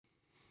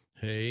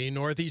Hey,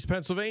 Northeast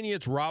Pennsylvania,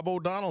 it's Rob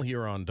O'Donnell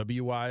here on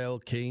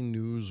WILK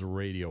News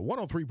Radio,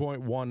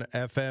 103.1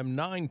 FM,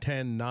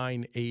 910,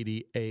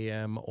 980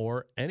 AM,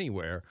 or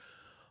anywhere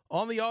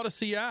on the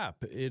Odyssey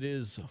app. It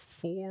is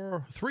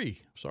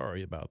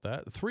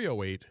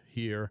 3:08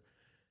 here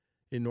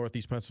in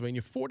Northeast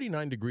Pennsylvania,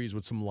 49 degrees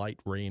with some light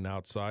rain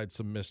outside,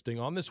 some misting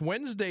on this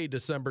Wednesday,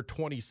 December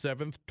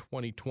 27th,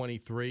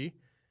 2023,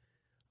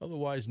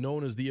 otherwise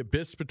known as the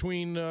abyss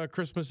between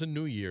Christmas and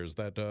New Year's,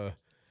 that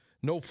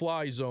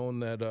no-fly zone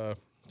that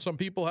some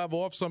people have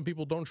off, some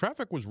people don't.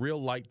 Traffic was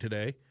real light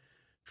today.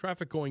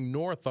 Traffic going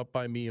north up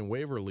by me in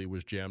Waverly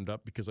was jammed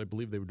up because I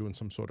believe they were doing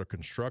some sort of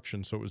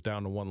construction, so it was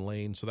down to one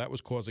lane. So that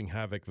was causing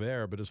havoc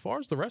there. But as far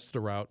as the rest of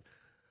the route,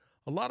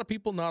 a lot of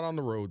people not on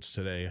the roads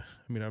today.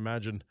 I mean, I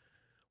imagine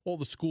all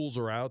the schools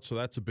are out, so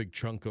that's a big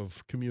chunk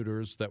of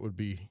commuters that would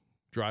be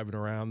driving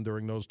around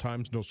during those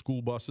times. No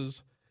school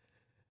buses.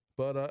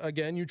 But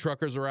again, you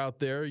truckers are out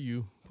there,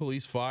 you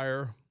police,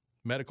 fire,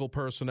 medical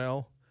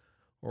personnel,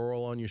 or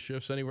all on your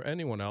shifts.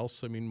 Anyone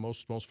else? I mean,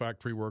 most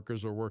factory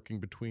workers are working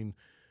between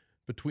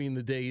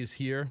the days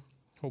here.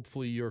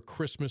 Hopefully your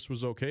Christmas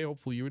was okay.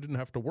 Hopefully you didn't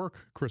have to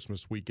work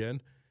Christmas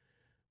weekend.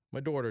 My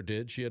daughter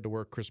did. She had to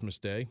work Christmas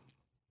Day.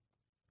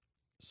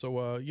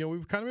 So,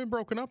 we've kind of been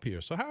broken up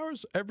here. So how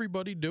is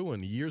everybody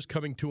doing? The year's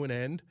coming to an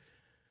end.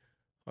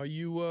 Are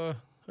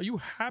you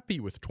happy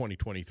with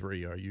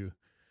 2023? Are you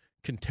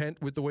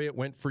content with the way it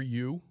went for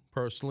you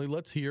personally?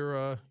 Let's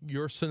hear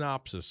your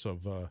synopsis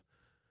of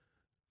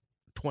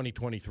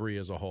 2023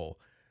 as a whole.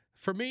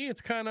 For me,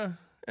 it's kind of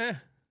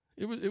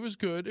It was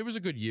good. It was a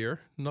good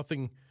year.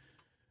 Nothing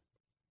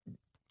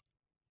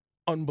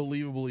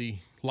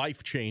unbelievably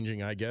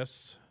life-changing, I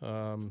guess.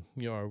 I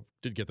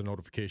did get the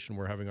notification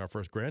we're having our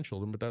first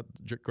grandchild, but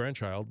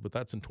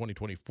that's in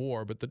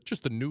 2024. But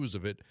just the news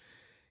of it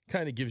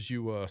kind of gives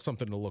you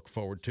something to look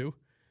forward to.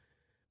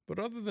 But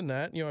other than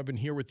that, I've been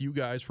here with you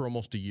guys for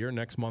almost a year.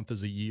 Next month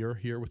is a year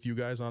here with you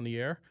guys on the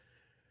air.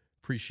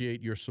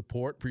 Appreciate your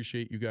support.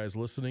 Appreciate you guys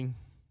listening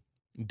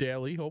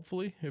daily,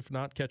 hopefully. If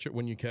not, catch it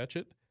when you catch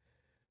it.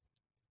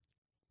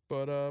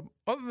 But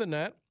other than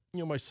that,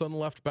 my son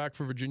left back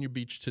for Virginia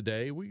Beach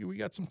today. We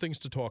got some things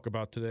to talk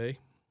about today.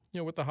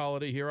 With the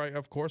holiday here, I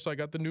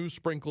got the news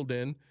sprinkled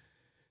in.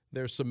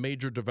 There's some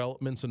major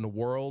developments in the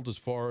world as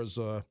far as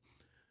the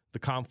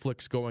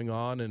conflicts going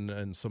on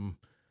and some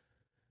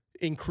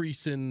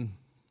increase in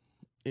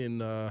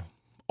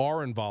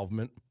our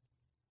involvement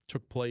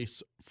took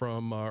place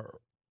from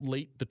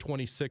late the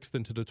 26th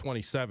into the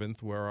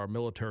 27th, where our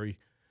military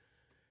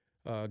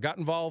got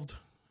involved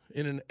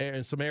in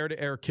some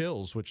air-to-air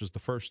kills, which is the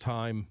first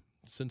time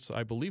since,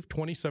 I believe,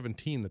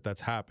 2017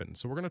 that's happened.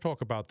 So we're going to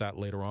talk about that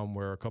later on,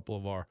 where a couple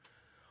of our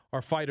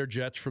fighter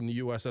jets from the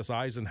USS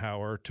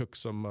Eisenhower took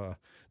some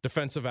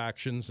defensive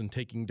actions in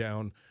taking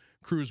down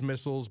cruise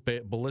missiles,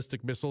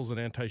 ballistic missiles, and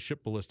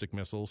anti-ship ballistic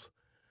missiles,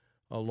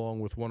 along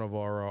with one of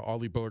our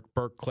Arleigh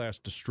Burke-class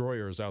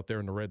destroyers out there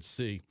in the Red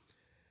Sea.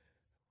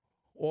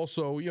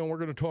 Also, we're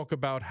going to talk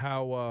about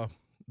how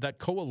that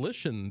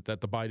coalition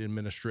that the Biden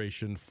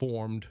administration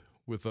formed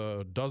with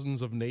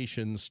dozens of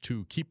nations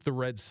to keep the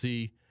Red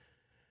Sea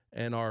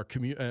and our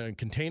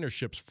container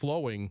ships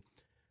flowing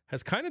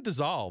has kind of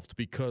dissolved,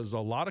 because a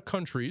lot of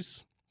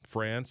countries,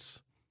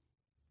 France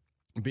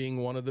being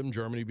one of them,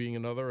 Germany being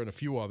another, and a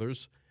few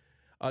others,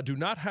 do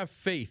not have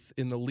faith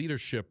in the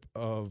leadership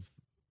of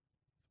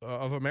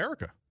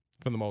America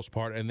for the most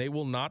part, and they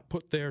will not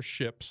put their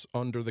ships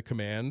under the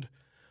command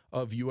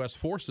of U.S.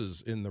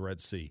 forces in the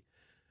Red Sea.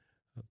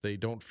 They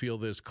don't feel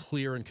there's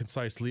clear and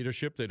concise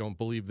leadership. They don't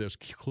believe there's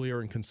clear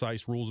and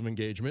concise rules of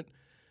engagement.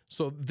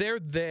 So they're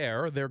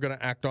there. They're going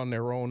to act on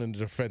their own in a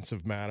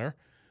defensive manner.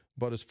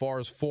 But as far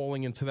as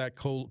falling into that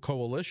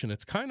coalition,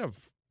 it's kind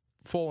of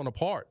fallen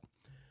apart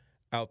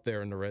out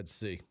there in the Red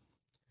Sea.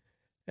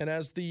 And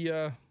as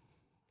the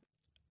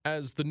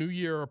new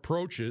year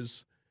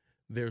approaches,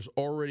 there's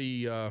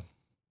already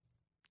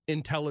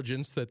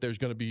intelligence that there's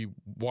going to be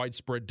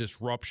widespread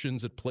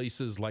disruptions at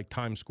places like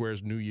Times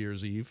Square's New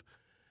Year's Eve.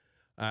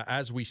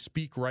 As we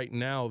speak right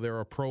now, there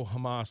are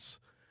pro-Hamas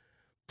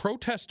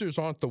protesters.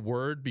 Aren't the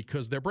word,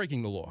 because they're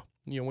breaking the law.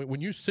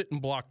 When you sit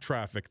and block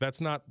traffic,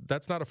 that's not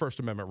a First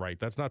Amendment right.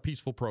 That's not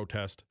peaceful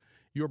protest.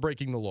 You're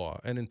breaking the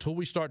law. And until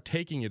we start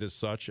taking it as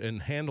such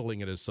and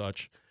handling it as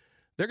such,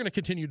 they're going to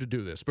continue to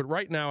do this. But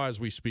right now, as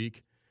we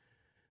speak,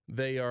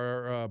 they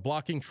are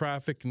blocking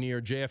traffic near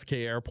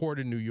JFK Airport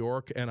in New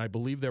York, and I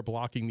believe they're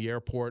blocking the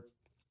airport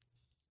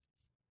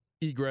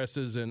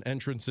egresses and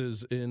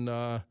entrances in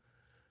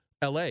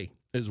L.A.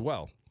 as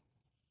well.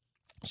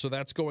 So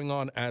that's going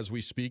on as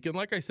we speak. And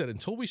like I said,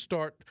 until we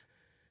start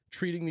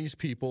treating these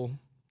people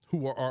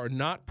who are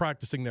not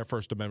practicing their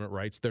First Amendment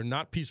rights, they're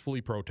not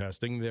peacefully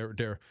protesting,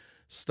 they're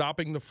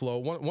stopping the flow.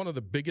 One of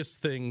the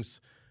biggest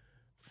things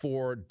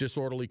for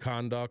disorderly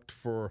conduct,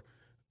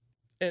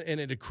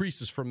 and it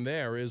increases from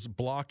there, is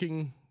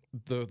blocking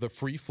the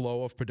free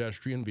flow of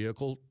pedestrian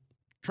vehicular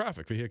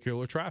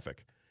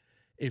traffic.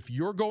 If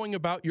you're going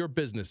about your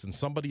business and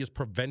somebody is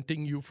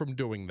preventing you from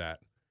doing that,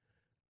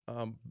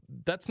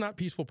 That's not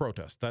peaceful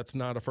protest. That's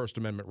not a First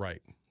Amendment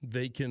right.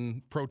 They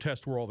can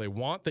protest where all they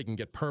want. They can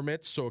get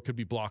permits so it could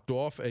be blocked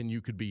off and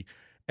you could be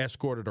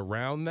escorted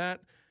around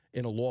that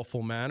in a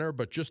lawful manner.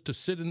 But just to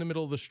sit in the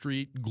middle of the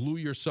street, glue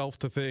yourself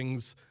to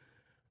things,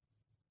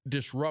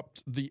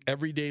 disrupt the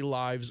everyday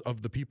lives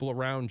of the people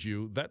around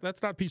you,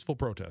 that's not peaceful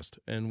protest.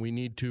 And we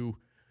need to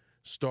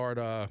start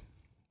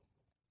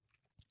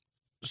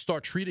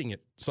treating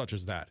it such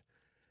as that.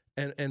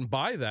 And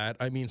by that,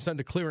 I mean send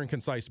a clear and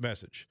concise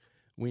message.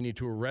 We need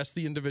to arrest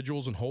the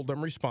individuals and hold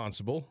them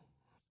responsible.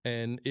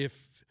 And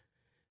if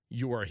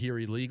you are here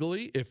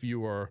illegally, if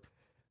you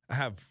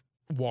have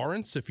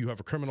warrants, if you have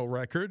a criminal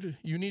record,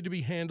 you need to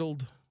be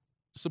handled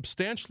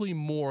substantially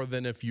more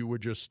than if you were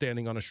just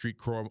standing on a street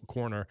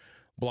corner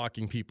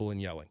blocking people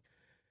and yelling.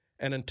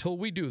 And until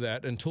we do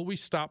that, until we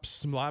stop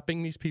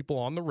slapping these people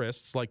on the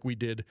wrists like we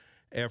did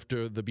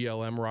after the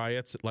BLM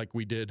riots, like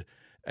we did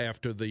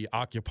after the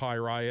Occupy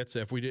riots,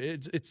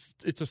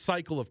 it's a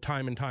cycle of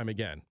time and time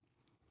again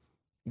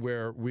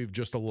where we've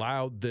just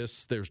allowed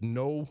this. There's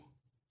no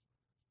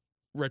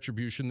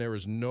retribution. There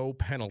is no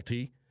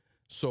penalty.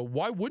 So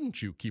why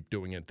wouldn't you keep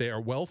doing it? They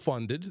are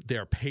well-funded. They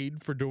are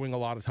paid for doing a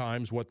lot of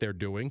times what they're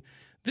doing.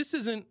 This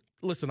isn't,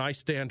 listen, I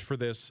stand for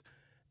this,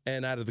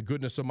 and out of the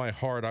goodness of my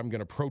heart, I'm going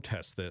to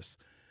protest this.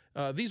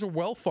 These are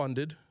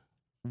well-funded,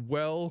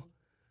 well-equipped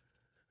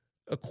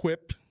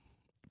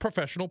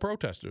professional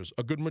protesters,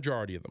 a good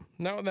majority of them.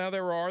 Now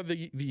there are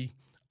the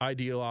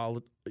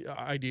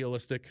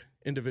idealistic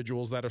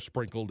individuals that are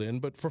sprinkled in,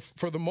 but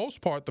for the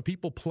most part, the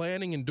people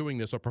planning and doing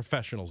this are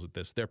professionals at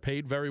this. They're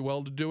paid very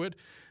well to do it.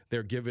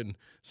 They're given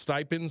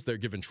stipends. They're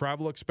given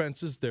travel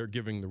expenses. They're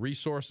giving the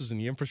resources and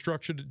the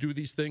infrastructure to do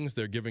these things.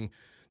 They're giving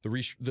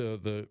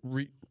the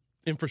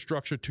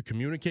infrastructure to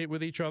communicate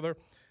with each other.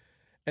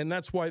 And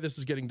that's why this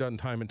is getting done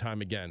time and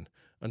time again.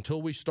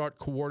 Until we start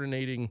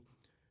coordinating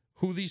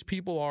who these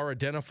people are,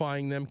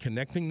 identifying them,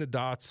 connecting the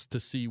dots to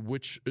see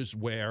which is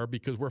where,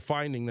 because we're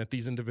finding that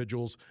these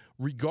individuals,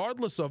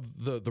 regardless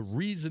of the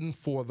reason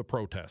for the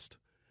protest,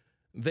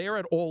 they're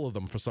at all of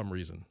them for some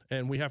reason.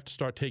 And we have to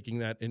start taking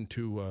that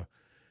into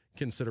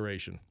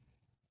consideration.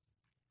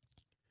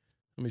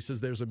 He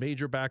says there's a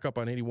major backup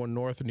on 81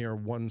 North near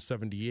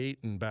 178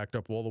 and backed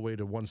up all the way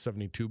to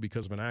 172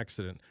 because of an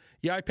accident.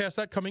 Yeah, I passed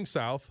that coming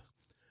south.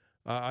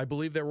 I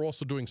believe they were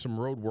also doing some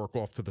road work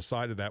off to the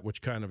side of that,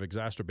 which kind of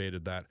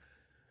exacerbated that.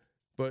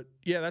 But,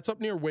 yeah, that's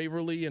up near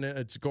Waverly, and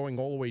it's going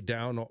all the way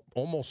down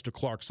almost to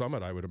Clark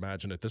Summit, I would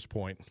imagine, at this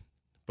point.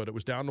 But it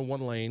was down to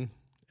one lane,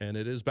 and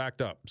it is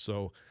backed up.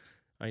 So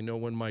I know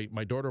when my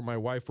daughter and my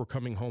wife were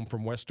coming home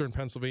from Western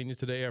Pennsylvania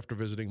today after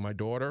visiting my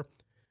daughter,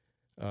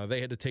 they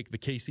had to take the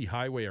Casey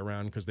Highway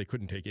around because they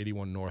couldn't take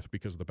 81 North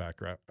because of the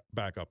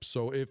backup.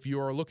 So if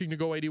you're looking to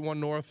go 81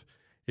 North,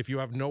 if you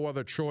have no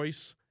other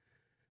choice,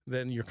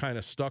 then you're kind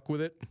of stuck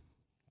with it.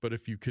 But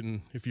if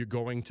you're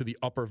going to the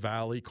Upper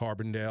Valley,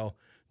 Carbondale,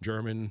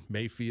 German,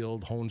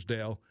 Mayfield,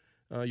 Honesdale,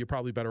 you're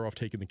probably better off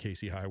taking the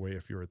Casey Highway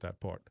if you're at that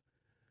part.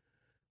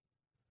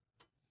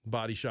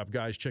 Body shop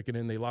guys checking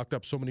in. They locked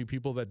up so many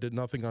people that did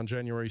nothing on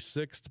January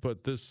 6th,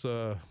 but this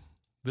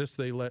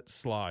they let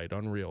slide.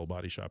 Unreal,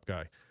 body shop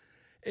guy.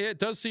 It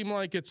does seem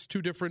like it's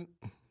two different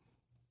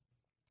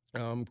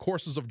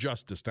courses of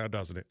justice now,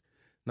 doesn't it?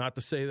 Not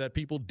to say that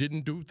people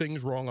didn't do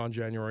things wrong on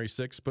January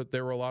 6th, but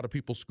there were a lot of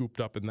people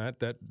scooped up in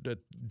that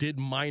did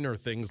minor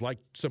things like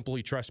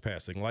simply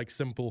trespassing, like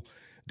simple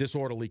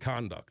disorderly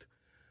conduct.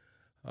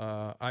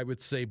 I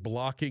would say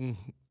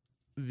blocking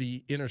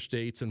the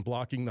interstates and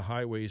blocking the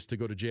highways to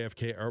go to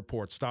JFK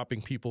Airport,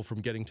 stopping people from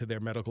getting to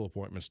their medical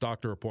appointments,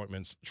 doctor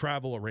appointments,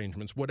 travel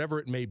arrangements, whatever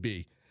it may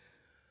be,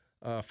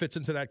 fits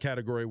into that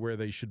category where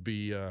they should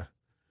be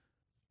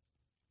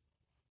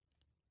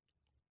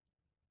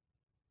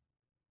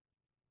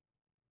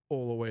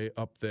all the way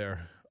up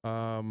there.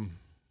 Let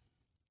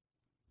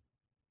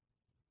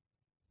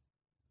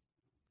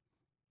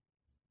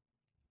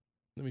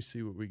me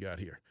see what we got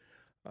here.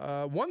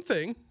 One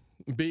thing,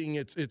 being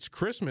it's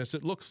Christmas,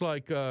 it looks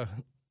like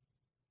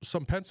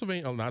some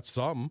Pennsylvania, not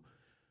some,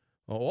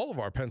 all of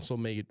our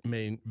Pennsylvania,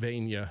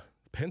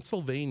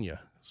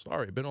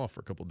 sorry, been off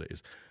for a couple of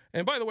days.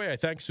 And by the way, I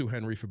thank Sue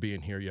Henry for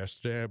being here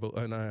yesterday.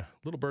 And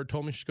Little Bird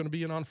told me she's going to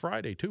be in on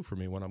Friday, too, for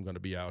me when I'm going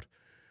to be out.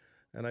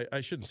 And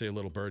I shouldn't say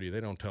Little Birdie. They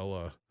don't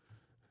tell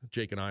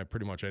Jake and I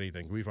pretty much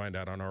anything. We find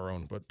out on our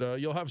own. But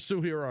you'll have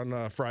Sue here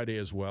on Friday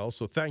as well.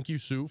 So thank you,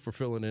 Sue, for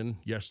filling in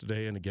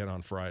yesterday and again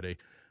on Friday.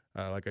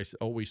 Like I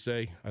always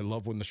say, I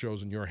love when the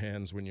show's in your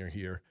hands when you're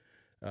here,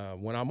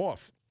 when I'm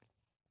off.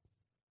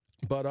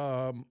 But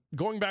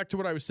going back to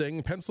what I was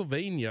saying,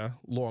 Pennsylvania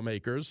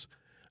lawmakers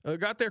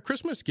got their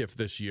Christmas gift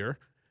this year.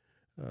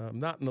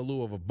 Not in the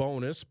lieu of a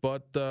bonus,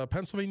 but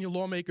Pennsylvania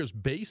lawmakers'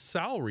 base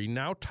salary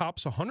now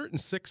tops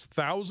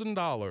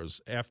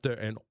 $106,000 after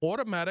an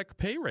automatic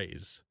pay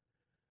raise.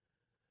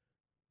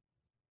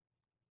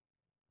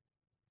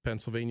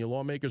 Pennsylvania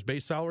lawmakers'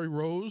 base salary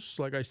rose,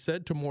 like I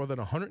said, to more than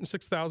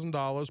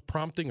 $106,000,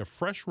 prompting a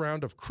fresh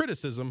round of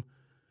criticism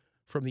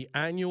from the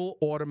annual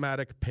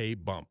automatic pay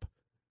bump.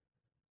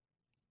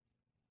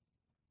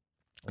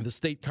 The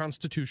state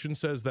constitution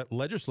says that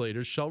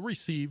legislators shall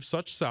receive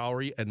such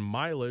salary and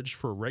mileage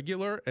for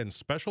regular and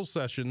special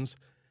sessions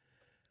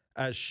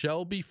as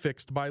shall be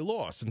fixed by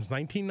law. Since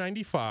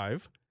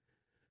 1995,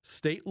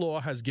 state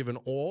law has given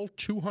all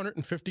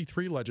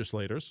 253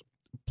 legislators,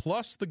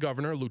 plus the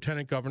governor,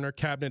 lieutenant governor,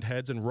 cabinet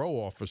heads, and row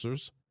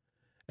officers,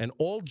 and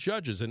all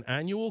judges an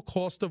annual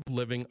cost of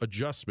living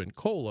adjustment,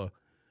 COLA,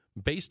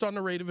 based on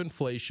the rate of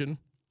inflation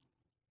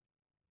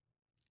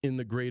in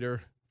the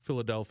greater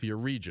Philadelphia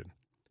region.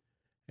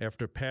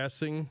 After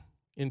passing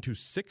into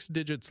six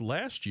digits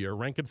last year,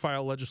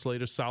 rank-and-file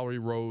legislators' salary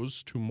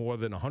rose to more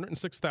than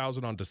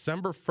 $106,000 on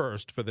December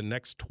 1st for the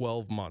next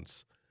 12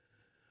 months,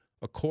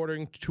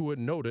 according to a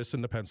notice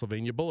in the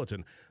Pennsylvania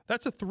Bulletin.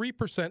 That's a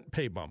 3%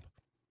 pay bump.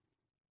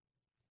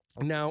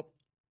 Now,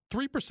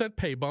 3%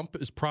 pay bump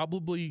is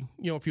probably,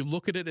 if you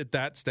look at it at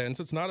that stance,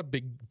 it's not a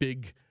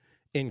big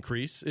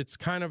increase. It's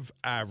kind of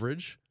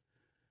average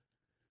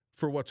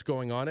for what's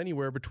going on.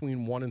 Anywhere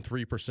between 1% and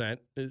 3%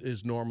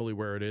 is normally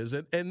where it is.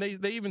 And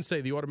they even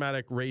say the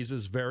automatic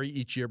raises vary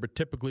each year, but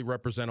typically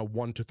represent a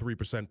 1% to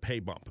 3% pay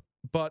bump.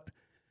 But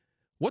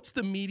what's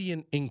the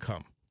median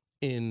income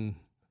in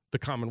the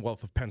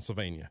Commonwealth of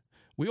Pennsylvania?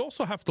 We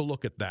also have to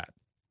look at that.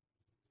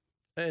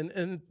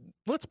 And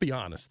let's be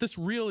honest, this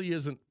really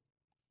isn't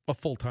a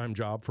full-time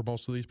job for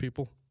most of these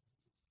people.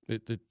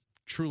 It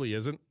truly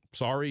isn't.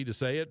 Sorry to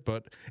say it,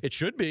 but it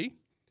should be.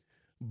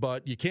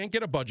 But you can't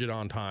get a budget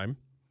on time.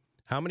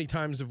 How many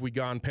times have we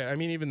gone past? I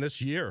mean, even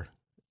this year,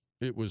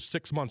 it was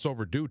 6 months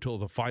overdue till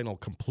the final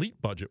complete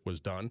budget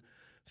was done.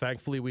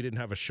 Thankfully, we didn't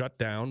have a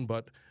shutdown,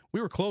 but we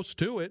were close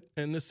to it,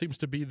 and this seems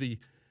to be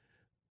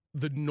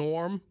the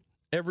norm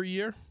every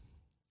year.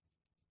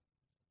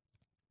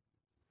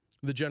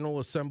 The General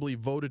Assembly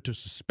voted to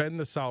suspend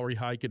the salary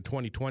hike in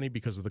 2020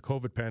 because of the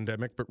COVID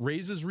pandemic, but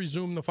raises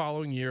resumed the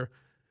following year,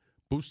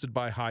 boosted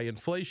by high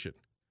inflation.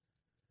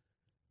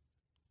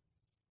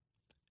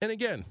 And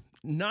again,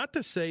 not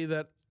to say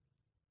that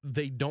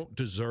they don't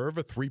deserve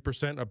a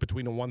 3%,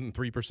 between a 1% and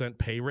 3%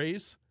 pay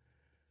raise,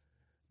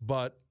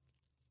 but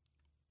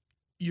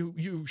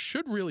you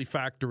should really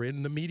factor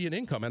in the median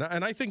income.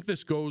 And I think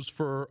this goes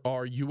for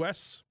our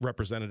U.S.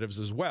 representatives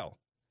as well.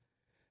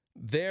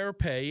 Their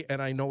pay,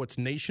 and I know it's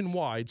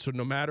nationwide, so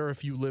no matter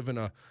if you live in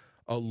a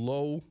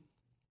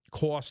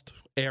low-cost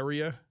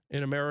area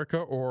in America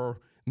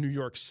or New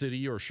York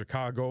City or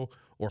Chicago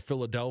or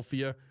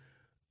Philadelphia,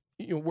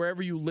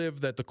 wherever you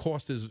live that the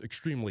cost is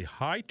extremely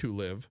high to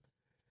live,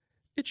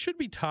 it should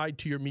be tied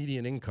to your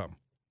median income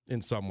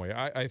in some way.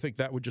 I think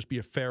that would just be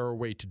a fairer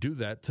way to do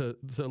that, to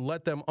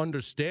let them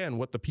understand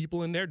what the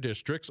people in their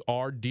districts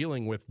are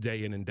dealing with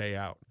day in and day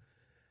out.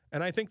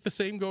 And I think the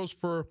same goes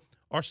for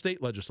our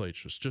state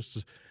legislatures. Just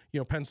as,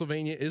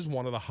 Pennsylvania is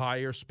one of the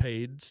highest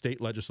paid state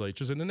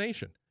legislatures in the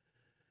nation.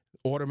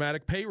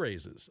 Automatic pay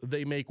raises.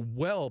 They make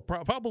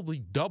probably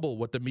double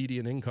what the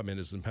median income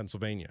is in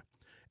Pennsylvania.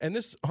 And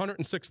this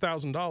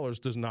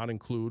 $106,000 does not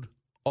include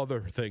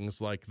other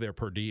things like their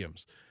per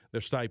diems,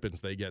 their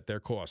stipends they get, their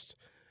costs,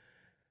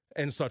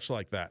 and such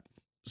like that.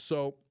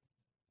 So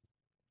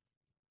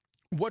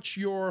what's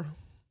your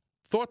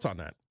thoughts on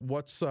that?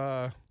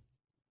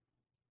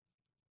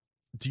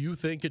 Do you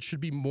think it should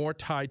be more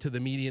tied to the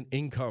median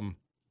income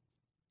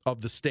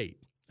of the state?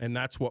 And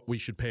that's what we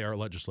should pay our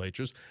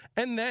legislatures.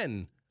 And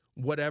then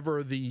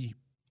whatever the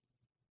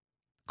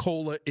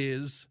COLA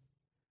is,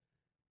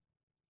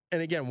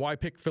 and again, why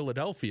pick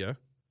Philadelphia?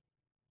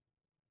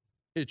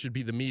 It should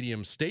be the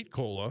medium state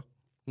COLA,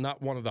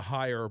 not one of the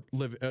higher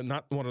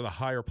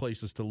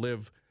places to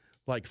live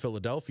like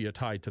Philadelphia,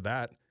 tied to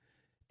that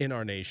in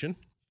our nation.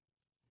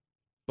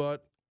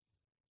 But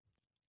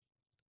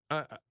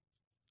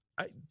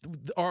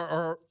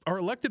our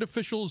elected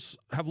officials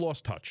have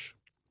lost touch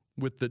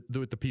with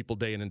the people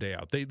day in and day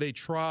out. They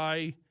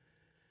try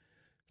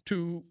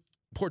to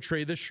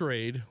portray this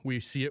charade. We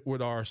see it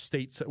with our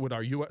states, with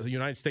our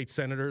United States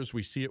senators.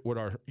 We see it with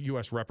our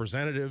U.S.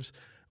 representatives.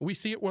 We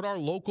see it with our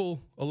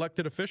local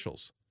elected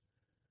officials.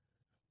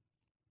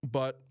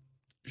 But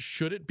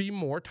should it be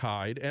more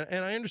tied?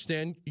 And I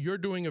understand you're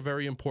doing a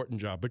very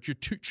important job, but you're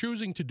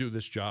choosing to do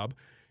this job.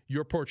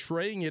 You're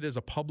portraying it as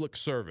a public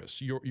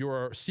service.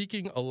 You're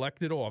seeking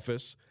elected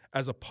office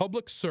as a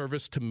public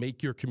service to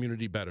make your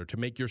community better, to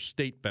make your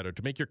state better,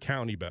 to make your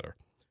county better.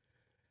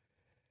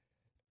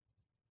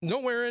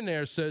 Nowhere in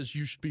there says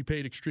you should be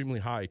paid extremely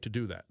high to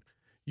do that.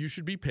 You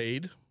should be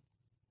paid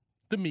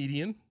the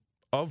median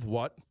of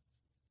what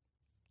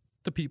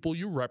the people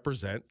you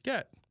represent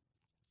get.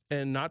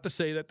 And not to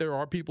say that there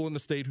are people in the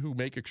state who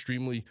make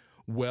extremely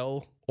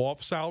well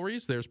off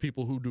salaries. There's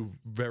people who do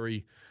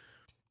very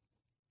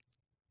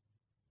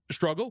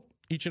struggle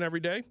each and every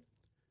day,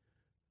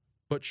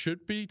 but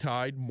should be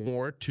tied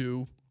more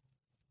to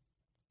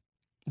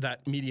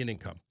that median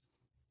income.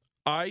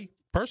 I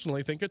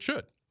personally think it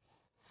should.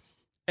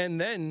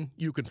 And then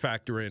you can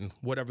factor in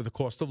whatever the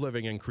cost of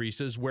living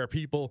increases, where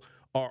people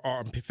are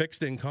on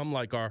fixed income,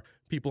 like our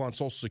people on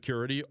Social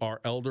Security, our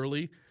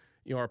elderly,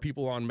 our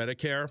people on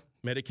Medicare,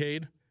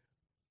 Medicaid.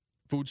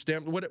 food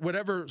stamp,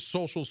 whatever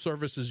social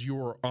services you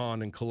are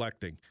on and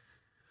collecting,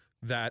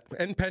 that,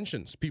 and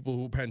pensions,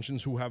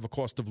 pensions who have a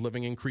cost of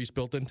living increase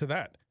built into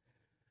that.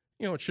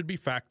 It should be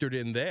factored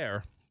in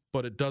there,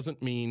 but it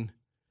doesn't mean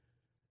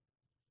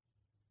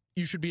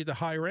you should be at the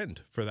higher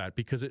end for that,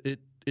 because it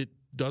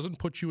doesn't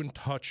put you in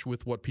touch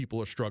with what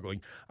people are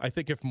struggling. I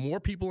think if more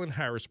people in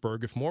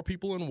Harrisburg, if more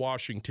people in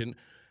Washington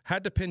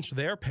had to pinch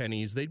their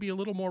pennies, they'd be a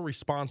little more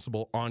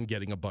responsible on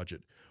getting a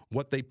budget,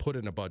 what they put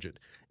in a budget.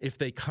 If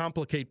they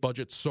complicate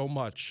budgets so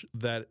much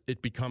that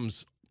it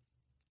becomes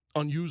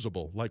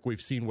unusable, like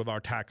we've seen with our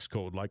tax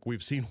code, like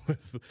we've seen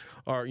with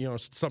our,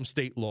 some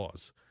state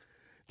laws.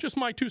 Just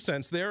my 2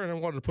 cents there, and I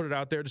wanted to put it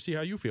out there to see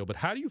how you feel. But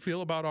how do you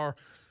feel about our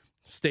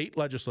state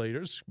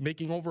legislators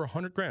making over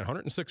 $100,000,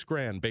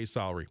 $106,000 base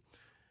salary?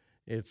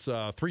 It's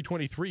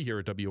 3:23 here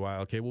at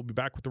WILK. We'll be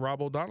back with the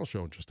Rob O'Donnell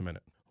Show in just a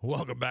minute.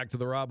 Welcome back to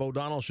the Rob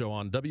O'Donnell Show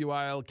on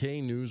WILK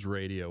News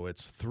Radio.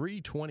 It's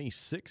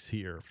 3:26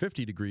 here,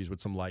 50 degrees with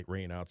some light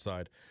rain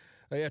outside.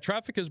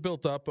 Traffic has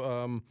built up.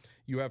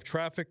 You have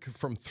traffic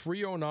from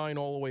 309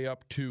 all the way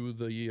up to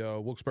the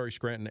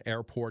Wilkes-Barre-Scranton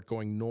Airport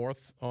going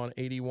north on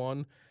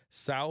 81.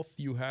 South,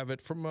 you have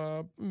it from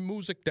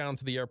Moosic down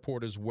to the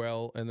airport as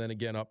well, and then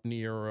again up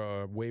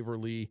near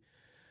Waverly,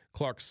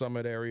 Clark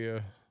Summit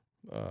area.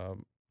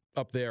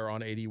 Up there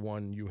on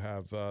 81, you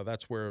have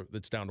that's where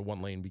it's down to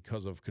one lane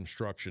because of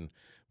construction.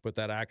 But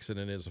that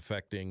accident is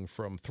affecting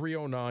from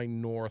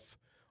 309 north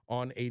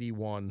on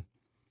 81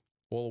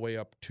 all the way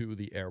up to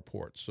the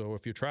airport. So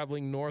if you're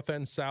traveling north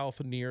and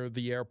south near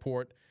the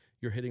airport,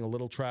 you're hitting a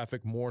little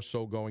traffic, more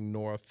so going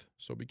north.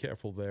 So be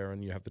careful there.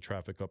 And you have the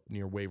traffic up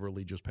near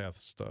Waverly just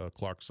past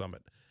Clark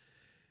Summit.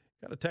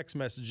 Got a text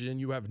message in.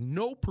 You have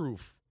no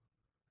proof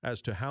as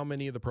to how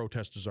many of the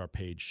protesters are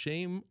paid.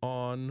 Shame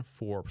on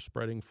for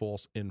spreading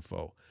false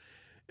info.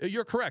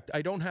 You're correct.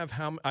 I don't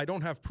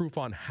have proof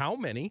on how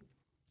many,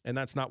 and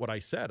that's not what I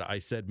said. I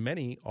said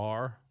many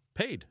are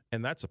paid,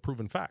 and that's a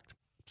proven fact.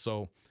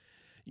 So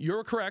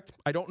you're correct.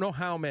 I don't know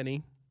how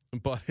many,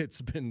 but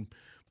it's been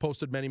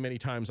posted many, many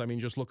times. I mean,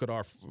 just look at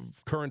our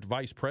current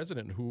vice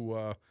president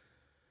who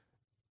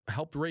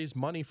helped raise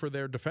money for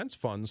their defense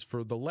funds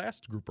for the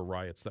last group of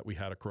riots that we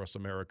had across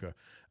America.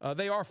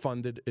 They are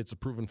funded. It's a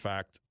proven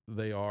fact.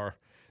 Their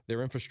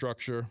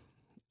infrastructure,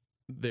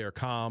 their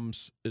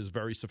comms is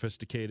very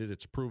sophisticated.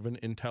 It's proven.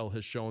 Intel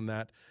has shown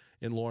that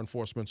in law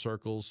enforcement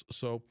circles.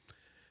 So,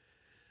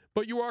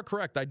 but you are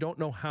correct. I don't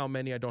know how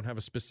many. I don't have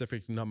a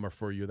specific number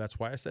for you. That's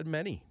why I said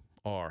many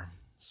are.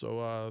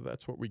 So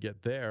that's what we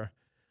get there.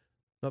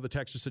 Another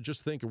texter said,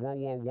 just think, World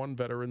War I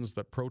veterans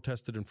that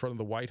protested in front of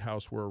the White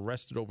House were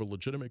arrested over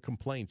legitimate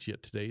complaints,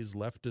 yet today's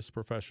leftist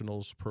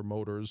professionals,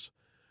 promoters,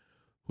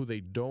 who they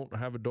don't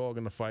have a dog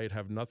in the fight,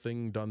 have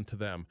nothing done to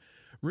them.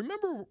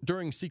 Remember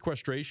during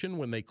sequestration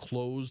when they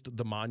closed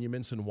the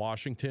monuments in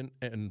Washington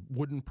and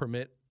wouldn't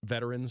permit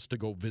veterans to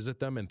go visit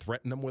them and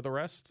threaten them with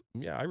arrest?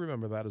 Yeah, I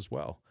remember that as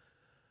well.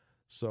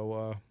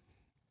 So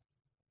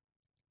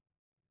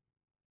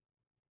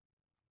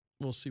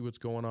we'll see what's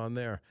going on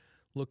there.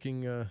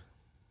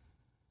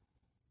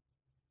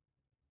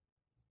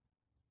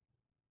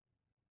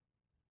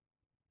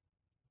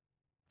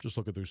 Just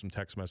looking through some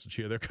text message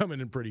here. They're coming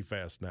in pretty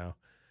fast now.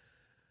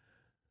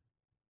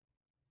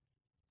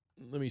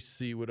 Let me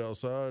see what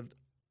else.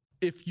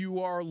 If you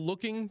are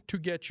looking to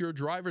get your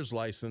driver's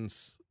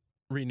license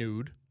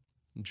renewed,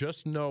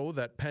 just know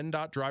that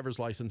PennDOT driver's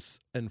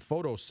license and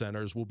photo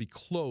centers will be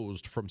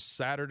closed from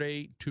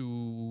Saturday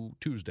to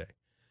Tuesday.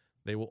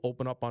 They will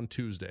open up on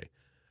Tuesday.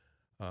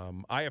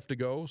 I have to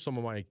go. Some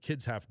of my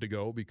kids have to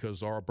go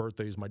because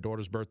my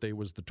daughter's birthday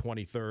was the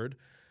 23rd.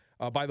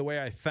 By the way,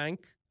 I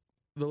thank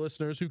the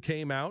listeners who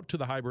came out to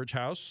the Highbridge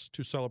House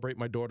to celebrate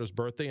my daughter's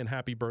birthday, and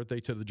happy birthday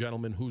to the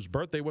gentleman whose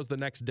birthday was the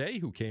next day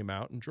who came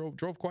out and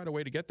drove quite a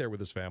way to get there with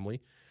his family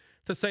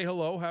to say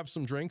hello, have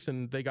some drinks,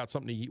 and they got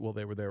something to eat while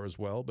they were there as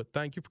well. But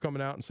thank you for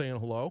coming out and saying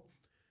hello.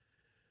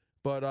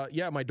 But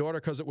yeah, my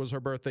daughter, because it was her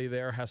birthday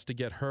there, has to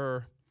get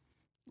her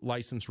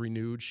license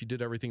renewed. She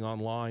did everything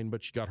online,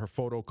 but she got her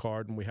photo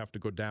card, and we have to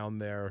go down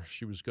there.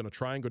 She was going to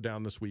try and go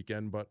down this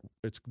weekend, but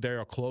they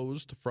are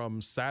closed from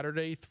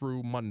Saturday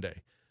through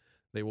Monday.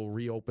 They will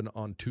reopen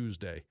on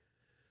Tuesday.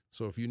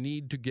 So if you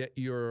need to get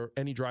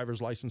any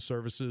driver's license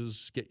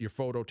services, get your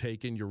photo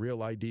taken, your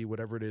real ID,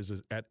 whatever it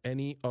is at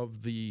any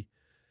of the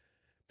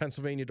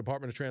Pennsylvania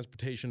Department of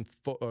Transportation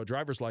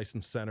driver's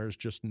license centers,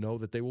 just know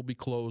that they will be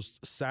closed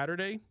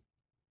Saturday.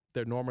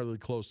 They're normally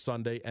closed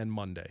Sunday and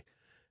Monday,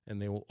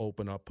 and they will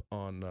open up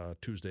on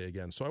Tuesday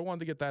again. So I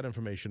wanted to get that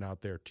information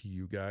out there to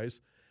you guys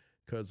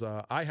because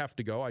I have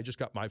to go. I just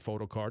got my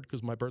photo card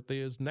because my birthday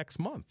is next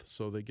month,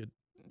 so they could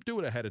do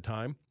it ahead of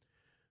time.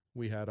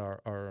 We had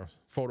our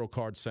photo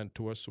card sent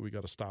to us, so we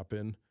got to stop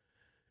in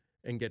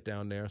and get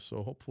down there.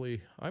 So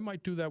hopefully I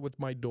might do that with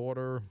my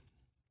daughter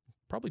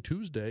probably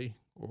Tuesday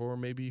or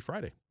maybe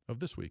Friday of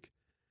this week.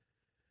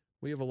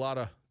 We have a lot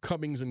of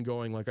comings and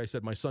going. Like I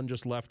said, my son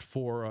just left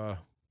for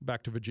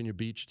back to Virginia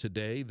Beach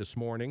this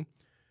morning.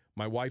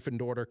 My wife and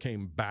daughter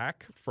came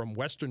back from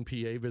Western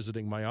PA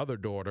visiting my other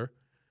daughter.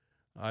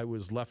 I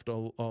was left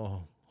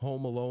home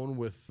alone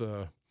with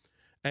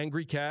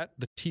Angry Cat,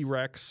 the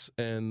T-Rex,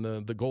 and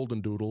the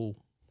Golden Doodle.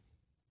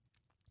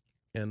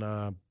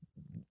 And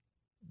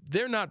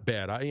they're not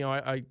bad.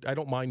 I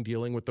don't mind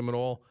dealing with them at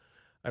all.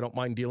 I don't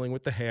mind dealing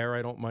with the hair.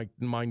 I don't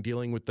mind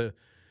dealing with the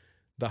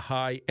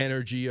high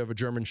energy of a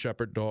German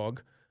Shepherd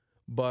dog.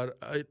 But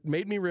it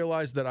made me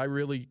realize that I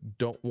really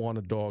don't want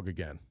a dog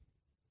again.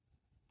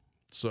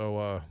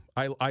 So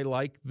I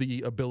like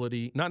the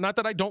ability. Not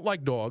that I don't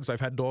like dogs.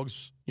 I've had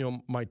dogs,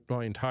 my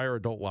entire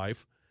adult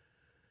life.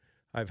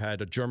 I've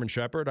had a German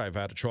Shepherd. I've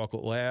had a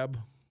chocolate lab.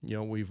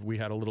 We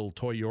had a little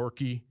toy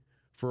Yorkie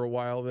for a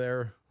while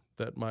there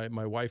that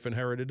my wife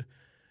inherited.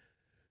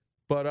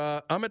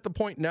 But I'm at the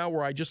point now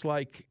where I just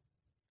like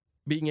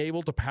being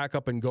able to pack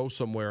up and go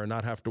somewhere and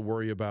not have to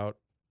worry about,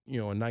 a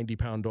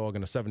 90-pound dog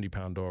and a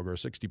 70-pound dog, or a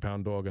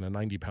 60-pound dog and a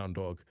 90-pound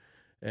dog,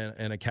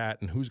 and a cat,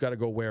 and who's got to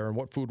go where, and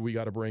what food we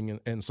got to bring,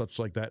 and such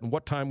like that, and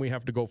what time we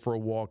have to go for a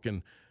walk,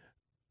 and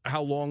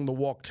how long the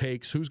walk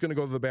takes, who's going to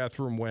go to the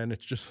bathroom when.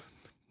 It's just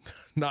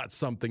not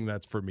something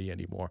that's for me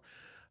anymore.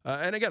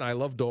 And again, I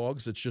love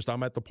dogs. It's just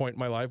I'm at the point in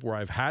my life where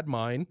I've had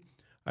mine.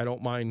 I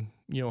don't mind,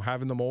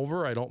 having them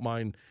over. I don't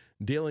mind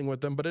dealing with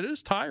them, but it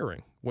is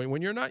tiring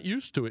when you're not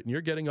used to it and you're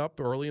getting up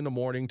early in the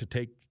morning to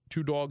take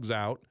two dogs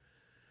out,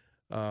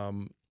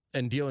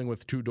 and dealing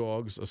with two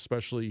dogs,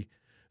 especially.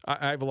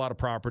 I have a lot of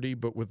property,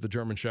 but with the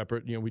German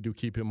Shepherd, we do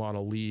keep him on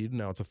a lead.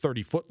 Now, it's a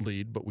 30-foot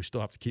lead, but we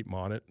still have to keep him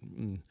on it.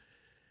 And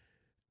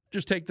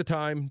just take the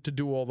time to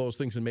do all those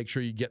things and make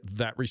sure you get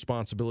that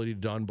responsibility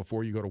done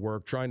before you go to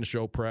work, trying to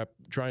show prep,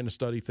 trying to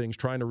study things,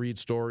 trying to read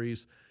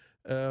stories.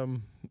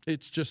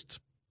 It's just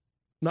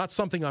not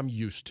something I'm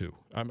used to.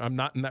 I'm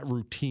not in that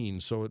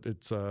routine, so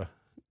it's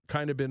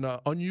kind of been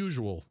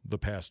unusual the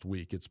past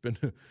week. It's been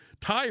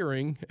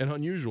tiring and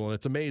unusual, and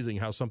it's amazing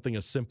how something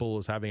as simple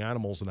as having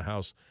animals in the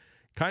house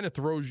kind of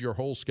throws your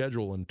whole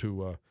schedule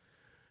into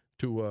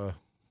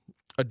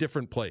a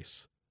different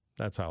place.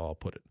 That's how I'll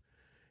put it.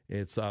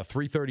 It's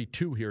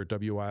 3:32 here at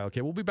WILK.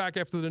 We'll be back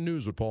after the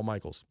news with Paul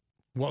Michaels.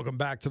 Welcome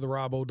back to the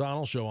Rob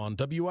O'Donnell Show on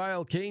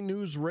WILK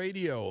News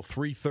Radio.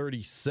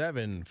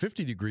 337,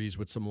 50 degrees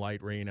with some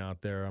light rain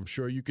out there. I'm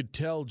sure you could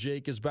tell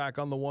Jake is back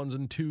on the ones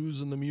and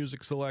twos and the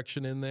music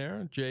selection in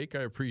there. Jake,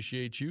 I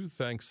appreciate you.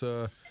 Thanks.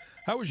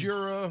 How was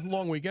your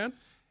long weekend?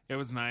 It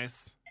was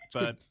nice,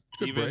 but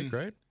good break,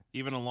 right?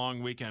 Even a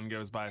long weekend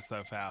goes by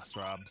so fast,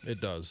 Rob. It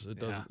does. It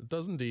does. Yeah. It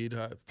does indeed.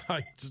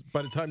 By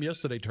the time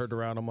yesterday turned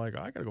around, I'm like,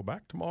 I got to go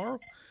back tomorrow.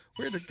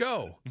 Where'd it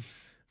go?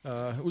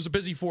 It was a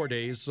busy 4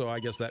 days, so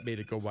I guess that made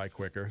it go by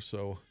quicker.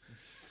 So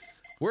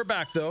we're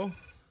back, though.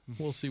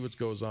 We'll see what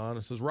goes on.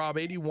 It says, Rob,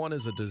 81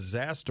 is a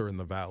disaster in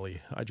the Valley.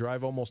 I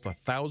drive almost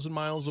 1,000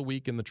 miles a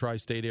week in the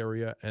tri-state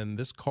area, and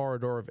this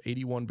corridor of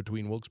 81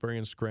 between Wilkes-Barre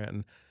and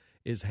Scranton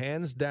is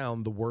hands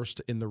down the worst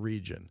in the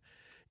region.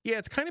 Yeah,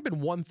 it's kind of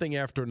been one thing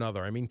after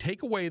another. I mean,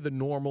 take away the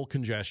normal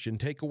congestion,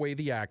 take away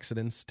the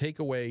accidents, take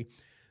away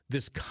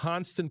this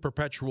constant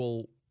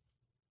perpetual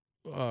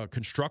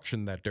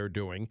construction that they're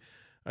doing.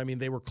 I mean,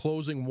 they were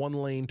closing one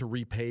lane to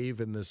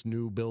repave in this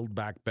new Build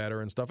Back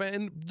Better and stuff.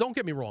 And don't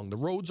get me wrong, the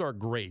roads are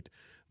great.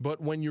 But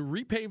when you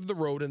repave the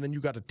road and then you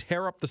got to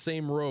tear up the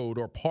same road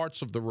or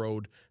parts of the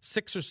road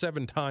 6 or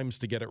 7 times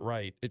to get it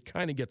right, it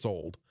kind of gets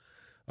old.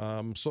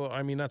 So,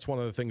 I mean, that's one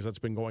of the things that's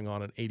been going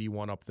on in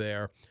 81 up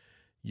there.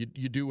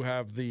 You do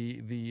have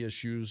the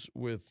issues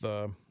with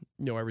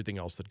everything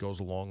else that goes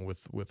along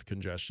with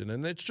congestion,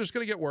 and it's just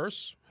going to get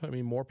worse. I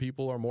mean, more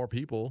people are more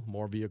people,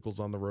 more vehicles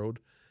on the road,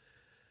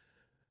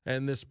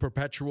 and this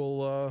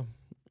perpetual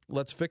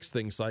let's fix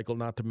things cycle.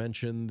 Not to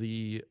mention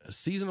the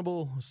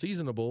seasonable.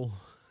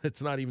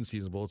 It's not even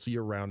seasonable. It's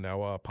year round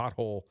now.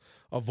 Pothole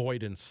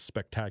avoidance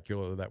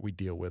spectacular that we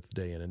deal with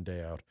day in and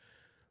day out.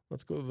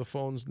 Let's go to the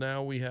phones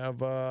now. We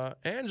have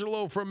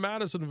Angelo from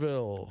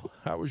Madisonville.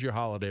 How was your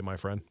holiday, my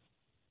friend?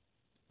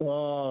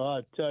 Oh,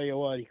 I'll tell you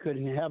what, you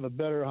couldn't have a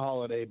better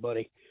holiday,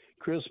 buddy.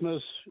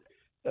 Christmas,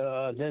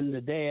 then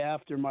the day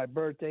after my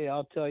birthday,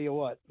 I'll tell you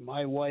what,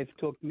 my wife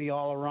took me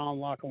all around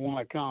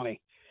Lackawanna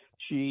County.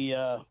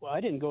 I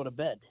didn't go to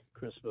bed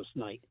Christmas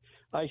night.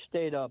 I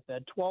stayed up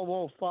at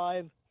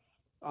 12:05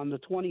 on the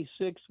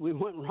 26th. We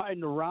went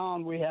riding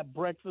around. We had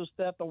breakfast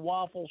at the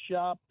waffle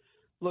shop.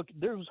 Look,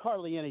 there was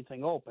hardly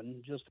anything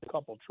open, just a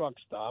couple truck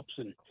stops,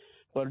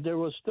 but there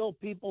was still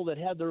people that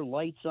had their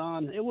lights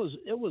on. It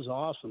was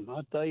awesome.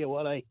 I'll tell you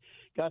what, I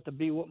got to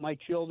be with my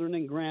children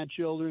and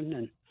grandchildren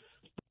and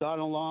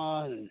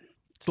daughter-in-law. And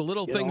it's the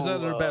little things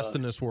that are best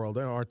in this world,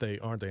 aren't they,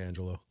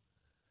 Angelo?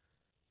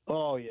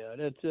 Oh yeah,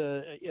 that's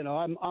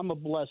I'm a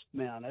blessed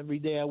man. Every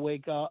day I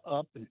wake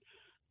up and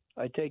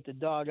I take the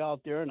dog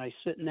out there and I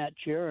sit in that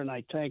chair and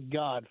I thank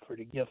God for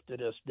the gift of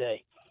this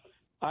day.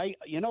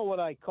 You know what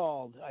I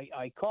called?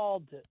 I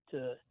called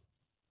to.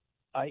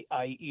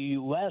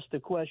 You asked a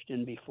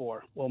question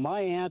before. Well, my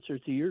answer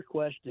to your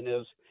question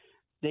is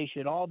they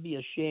should all be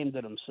ashamed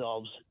of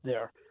themselves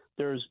there.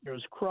 There's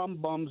crumb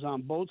bums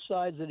on both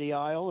sides of the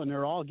aisle, and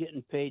they're all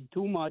getting paid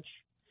too much.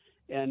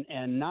 And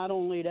not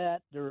only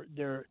that,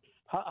 they're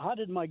how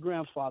did my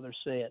grandfather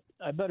say it?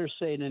 I better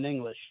say it in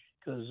English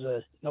because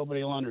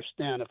nobody will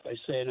understand if I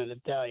say it in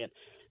Italian.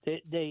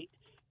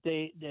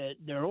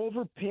 They're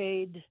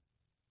overpaid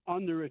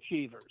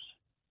underachievers.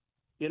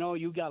 You know,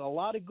 you got a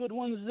lot of good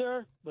ones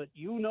there, but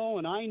you know,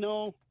 and I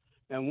know,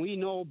 and we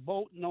know,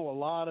 both know a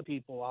lot of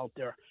people out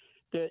there.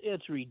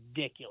 It's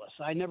ridiculous.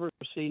 I never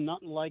seen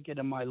nothing like it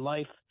in my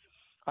life.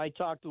 I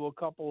talked to a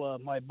couple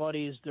of my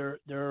buddies.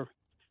 They're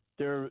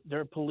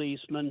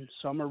policemen.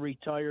 Some are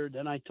retired.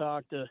 Then I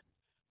talked to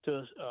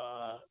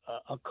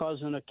a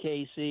cousin of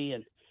Casey,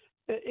 and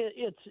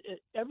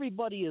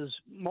everybody is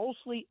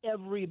mostly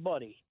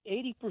everybody.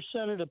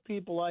 80% of the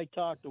people I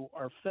talk to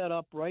are fed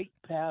up right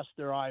past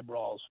their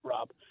eyebrows.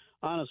 Rob,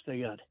 honest to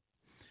God.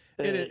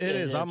 It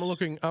is. I'm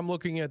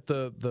looking at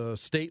the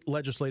state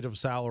legislative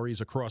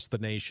salaries across the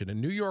nation, and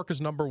New York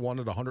is number one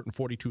at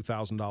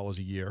 $142,000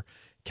 a year.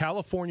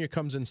 California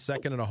comes in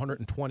second at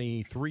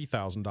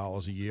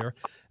 $123,000 a year.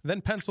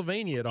 Then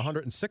Pennsylvania at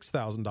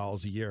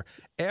 $106,000 a year.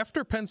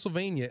 After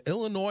Pennsylvania,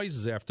 Illinois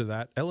is after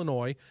that,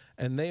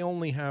 and they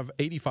only have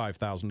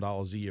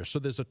 $85,000 a year. So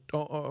there's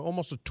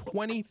almost a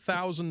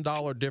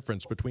 $20,000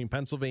 difference between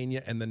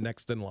Pennsylvania and the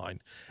next in line.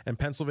 And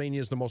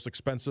Pennsylvania is the most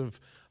expensive,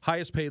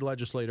 highest paid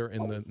legislator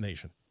in the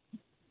nation.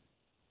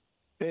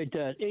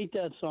 Ain't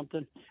that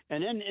something?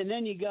 And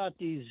then you got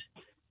these.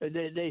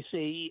 They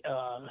say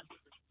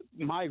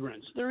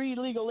migrants. They're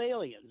illegal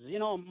aliens. You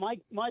know, my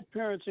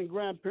parents and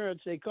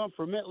grandparents, they come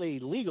from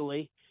Italy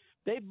legally.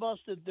 They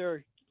busted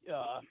their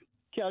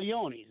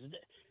Caglionis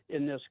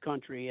in this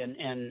country,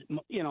 and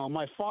you know,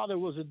 my father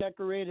was a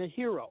decorated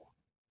hero.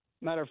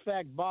 Matter of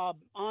fact, Bob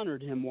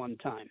honored him one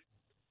time,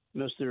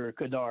 Mr.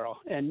 Cordaro.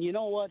 And you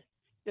know what?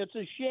 It's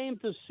a shame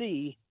to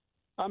see.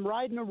 I'm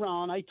riding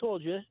around. I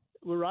told you,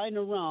 we're riding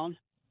around,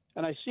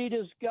 and I see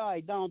this guy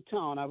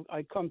downtown.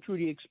 I come through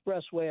the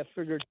expressway. I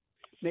figured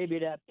maybe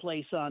that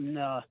place on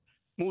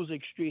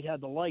Music Street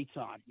had the lights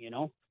on, you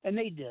know, and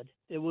they did.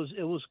 It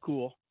was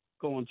cool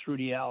going through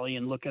the alley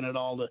and looking at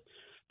all the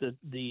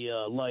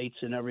lights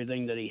and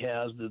everything that he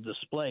has, the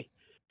display.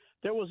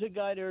 There was a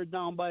guy there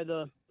down by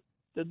the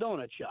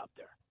donut shop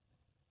there,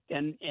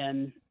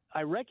 and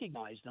I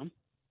recognized him.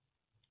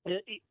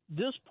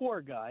 This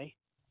poor guy,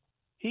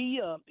 he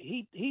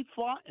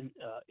fought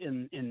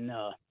in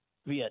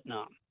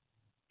Vietnam.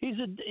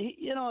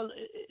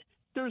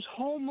 There's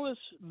homeless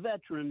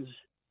veterans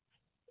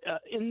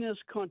in this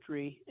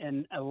country,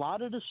 and a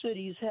lot of the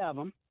cities have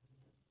them,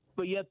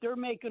 but yet they're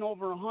making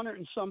over $100,000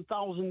 and some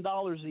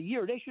 $1,000 a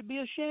year. They should be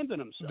ashamed of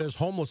themselves. There's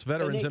homeless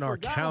veterans in our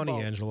county,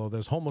 Angelo.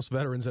 There's homeless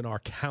veterans in our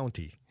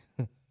county.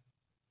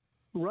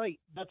 Right.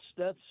 That's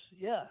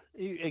yeah,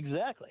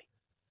 exactly.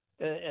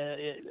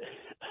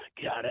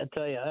 God, I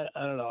tell you,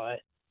 I don't know.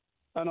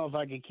 I don't know if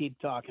I could keep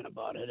talking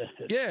about it.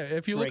 Yeah,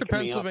 if you look at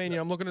Pennsylvania,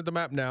 I'm looking at the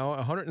map now,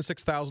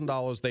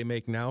 $106,000 they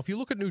make now. If you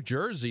look at New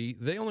Jersey,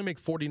 they only make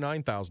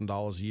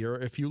 $49,000 a year.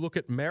 If you look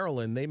at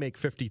Maryland, they make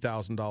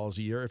 $50,000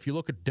 a year. If you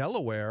look at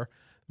Delaware,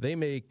 they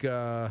make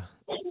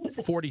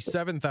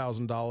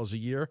 $47,000 a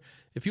year.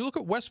 If you look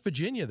at West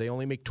Virginia, they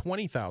only make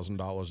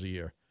 $20,000 a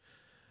year.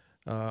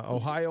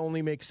 Ohio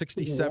only makes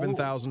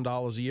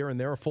 $67,000 a year, and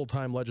they're a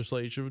full-time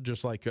legislature,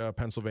 just like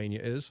Pennsylvania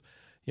is.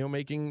 You know,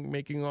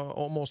 making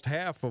almost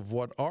half of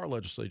what our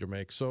legislature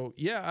makes. So,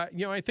 yeah,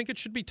 I think it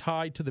should be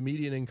tied to the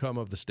median income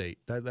of the state.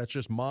 That's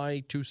just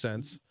my 2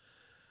 cents.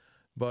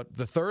 But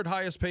the third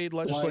highest paid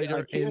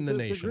legislator in the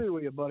nation. I disagree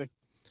with you, buddy.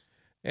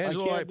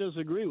 Angelo, I can't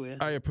disagree with you.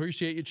 I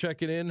appreciate you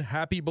checking in.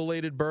 Happy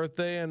belated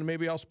birthday, and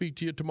maybe I'll speak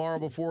to you tomorrow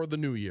before the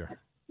new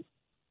year.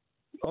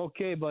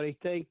 Okay, buddy.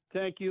 Thank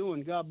you,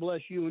 and God bless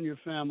you and your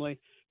family.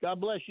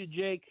 God bless you,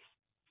 Jake.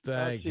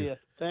 Thank you.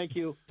 Thank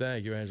you.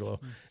 Thank you, Angelo.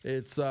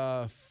 It's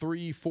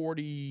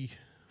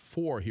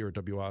 3:44 here at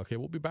WILK.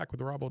 We'll be back with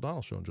the Rob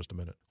O'Donnell Show in just a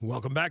minute.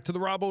 Welcome back to the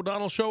Rob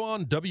O'Donnell Show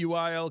on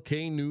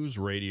WILK News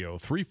Radio.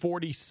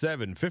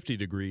 347, 50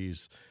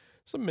 degrees.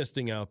 Some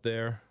misting out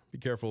there. Be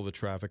careful of the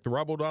traffic. The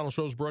Rob O'Donnell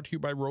Show is brought to you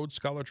by Road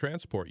Scholar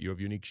Transport. You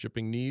have unique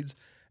shipping needs,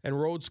 and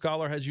Road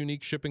Scholar has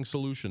unique shipping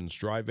solutions.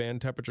 Dry van,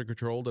 temperature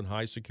controlled, and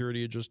high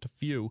security are just a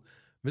few.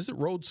 Visit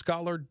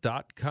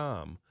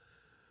roadscholar.com.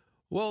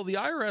 Well, the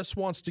IRS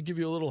wants to give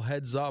you a little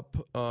heads up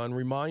and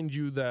remind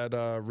you that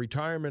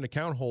retirement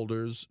account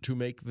holders to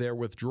make their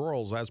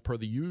withdrawals as per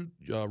the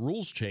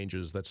rules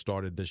changes that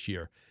started this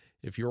year.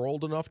 If you're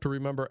old enough to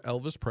remember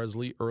Elvis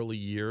Presley early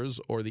years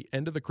or the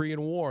end of the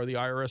Korean War, the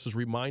IRS is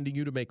reminding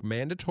you to make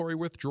mandatory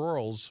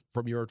withdrawals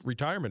from your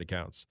retirement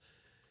accounts.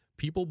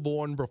 People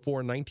born before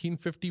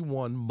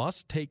 1951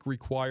 must take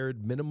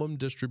required minimum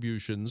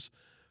distributions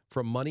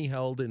from money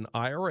held in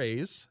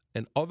IRAs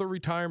and other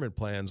retirement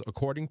plans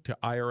according to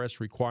IRS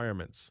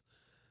requirements.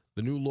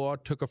 The new law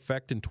took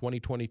effect in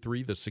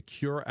 2023. The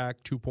Secure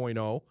Act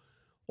 2.0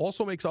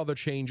 also makes other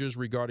changes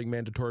regarding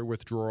mandatory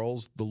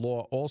withdrawals. The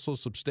law also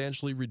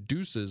substantially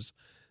reduces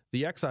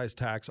the excise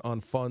tax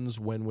on funds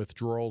when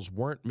withdrawals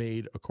weren't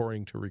made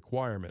according to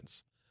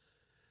requirements.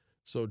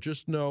 So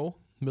just know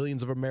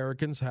millions of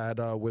Americans had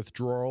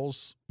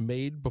withdrawals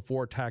made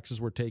before taxes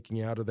were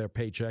taken out of their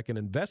paycheck and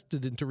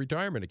invested into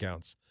retirement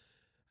accounts.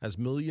 As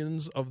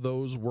millions of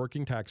those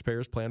working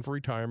taxpayers plan for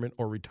retirement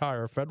or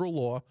retire, federal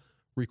law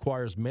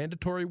requires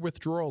mandatory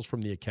withdrawals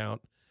from the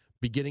account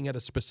beginning at a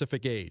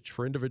specific age.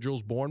 For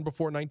individuals born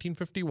before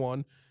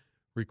 1951,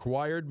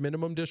 required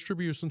minimum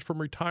distributions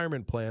from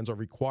retirement plans are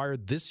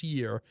required this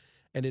year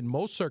and in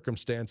most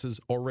circumstances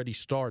already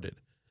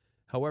started.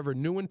 However,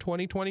 new in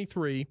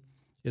 2023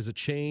 is a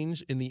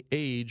change in the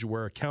age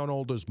where account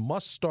holders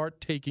must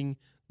start taking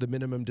the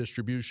minimum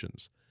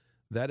distributions.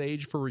 That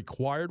age for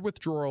required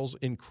withdrawals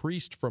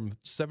increased from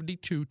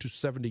 72 to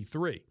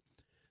 73.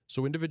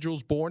 So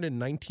individuals born in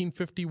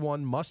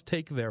 1951 must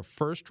take their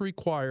first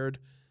required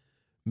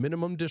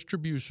minimum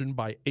distribution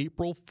by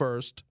April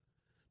 1st,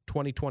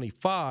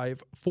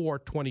 2025 for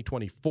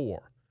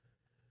 2024.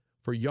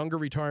 For younger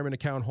retirement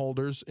account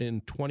holders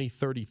in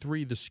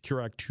 2033, the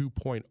Secure Act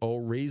 2.0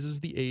 raises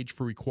the age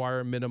for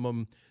required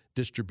minimum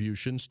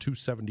distributions to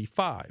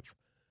 75.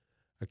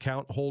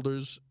 Account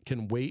holders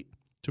can wait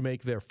to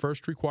make their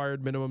first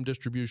required minimum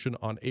distribution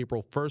on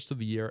April 1st of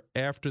the year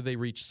after they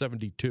reach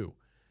 72.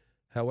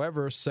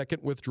 However,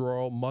 second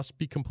withdrawal must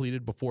be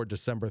completed before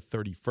December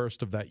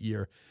 31st of that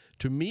year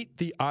to meet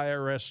the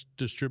IRS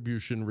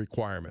distribution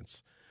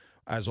requirements.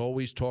 As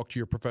always, talk to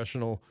your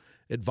professional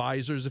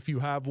advisors if you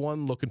have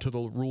one. Look into the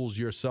rules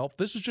yourself.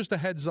 This is just a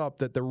heads up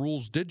that the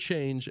rules did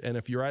change, and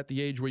if you're at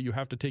the age where you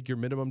have to take your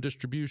minimum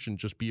distribution,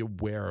 just be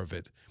aware of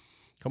it.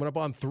 Coming up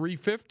on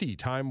 3:50,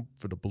 time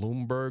for the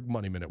Bloomberg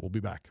Money Minute. We'll be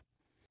back.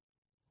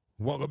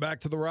 Welcome back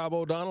to the Rob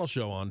O'Donnell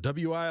Show on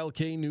WILK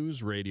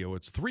News Radio.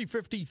 It's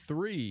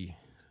 3:53.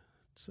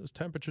 It says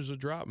temperatures are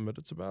dropping, but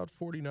it's about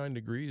 49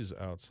 degrees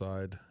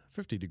outside,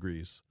 50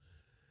 degrees.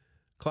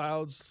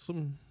 Clouds,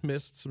 some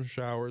mist, some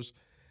showers.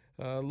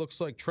 Looks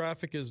like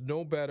traffic is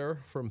no better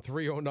from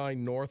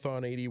 309 north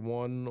on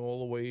 81 all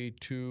the way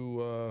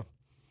to,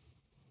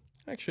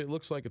 actually, it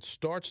looks like it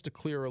starts to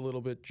clear a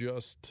little bit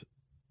just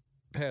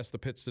past the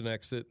Pittston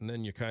exit, and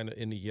then you're kind of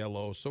in the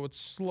yellow. So it's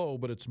slow,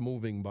 but it's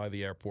moving by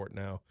the airport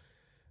now.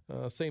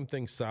 Same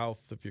thing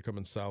south, if you're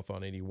coming south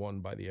on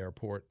 81 by the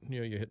airport. You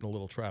know, you're hitting a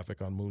little traffic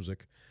on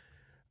Music.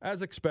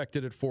 As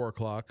expected at 4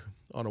 o'clock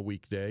on a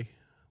weekday,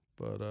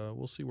 but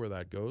we'll see where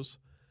that goes.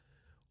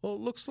 Well, it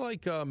looks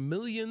like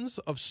millions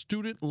of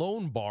student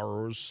loan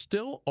borrowers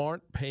still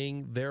aren't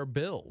paying their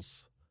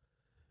bills.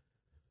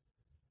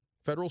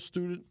 Federal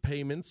student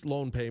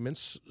loan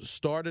payments,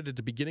 started at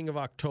the beginning of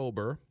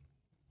October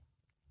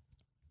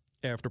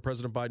after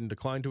President Biden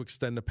declined to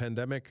extend the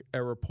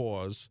pandemic-era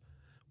pause,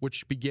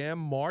 which began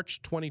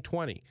March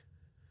 2020.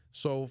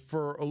 So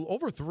for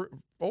over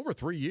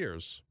 3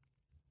 years,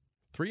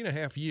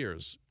 3.5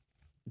 years,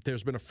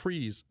 there's been a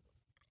freeze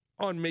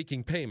on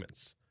making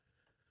payments.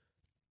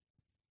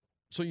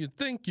 So you'd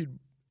think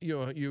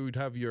you'd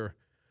have your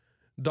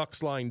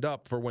ducks lined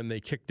up for when they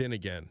kicked in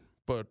again.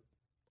 But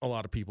a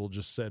lot of people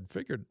just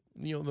figured,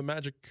 the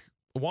magic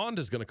wand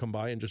is going to come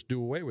by and just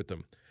do away with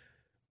them.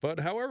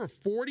 But however,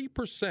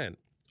 40%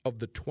 of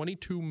the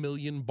 22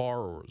 million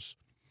borrowers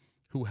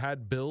who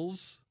had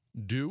bills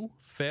due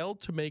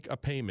failed to make a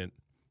payment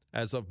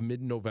as of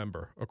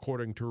mid-November,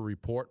 according to a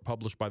report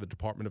published by the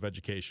Department of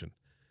Education.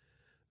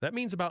 That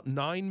means about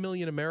 9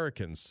 million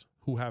Americans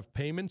who have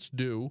payments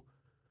due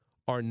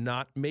are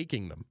not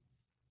making them.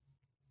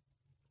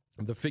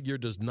 The figure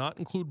does not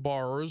include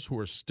borrowers who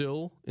are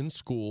still in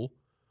school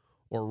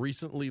or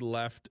recently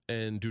left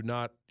and do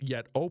not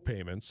yet owe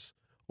payments,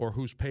 or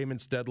whose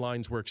payments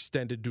deadlines were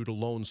extended due to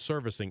loan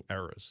servicing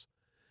errors.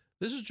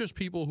 This is just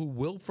people who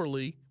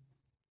willfully,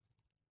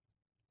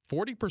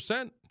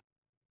 40%,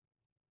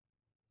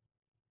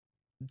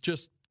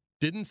 just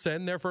didn't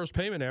send their first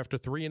payment after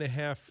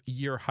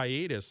 3.5-year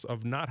hiatus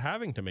of not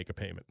having to make a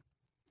payment.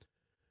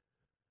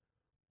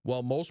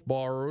 While most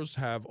borrowers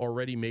have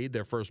already made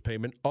their first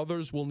payment,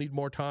 others will need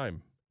more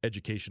time,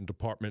 Education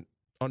Department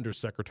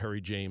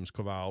Undersecretary James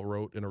Cavall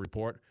wrote in a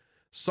report.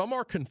 Some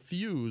are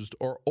confused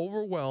or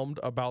overwhelmed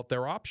about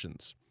their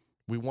options.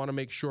 We want to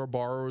make sure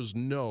borrowers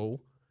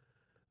know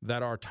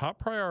that our top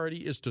priority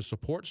is to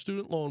support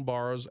student loan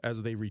borrowers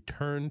as they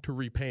return to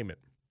repayment.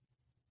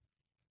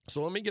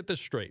 So let me get this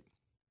straight.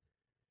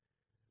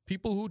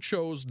 People who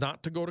chose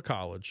not to go to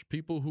college,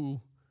 people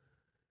who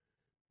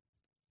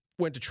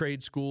went to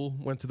trade school,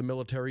 went to the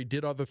military,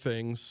 did other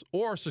things,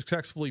 or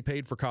successfully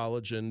paid for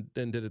college and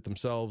did it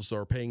themselves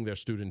or paying their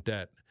student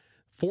debt.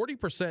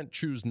 40%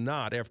 choose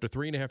not after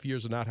 3.5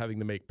 years of not having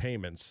to make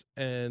payments.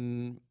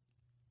 And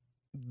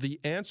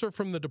the answer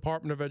from the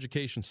Department of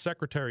Education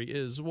secretary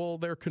is, well,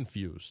 they're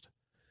confused.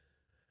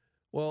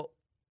 Well,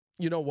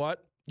 you know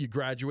what? You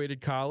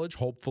graduated college,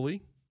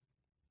 hopefully,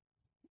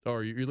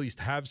 or you at least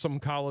have some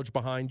college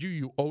behind you.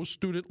 You owe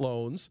student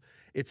loans.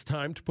 It's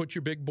time to put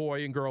your big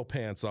boy and girl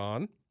pants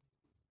on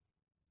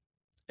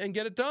and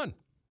get it done.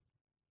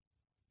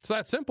 It's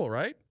that simple,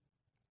 right?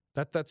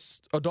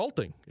 That's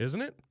adulting,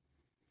 isn't it?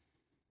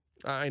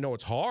 I know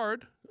it's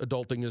hard.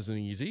 Adulting isn't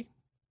easy.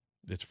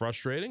 It's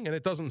frustrating, and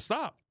it doesn't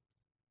stop.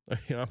 I'm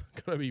going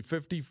to be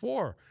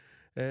 54,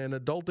 and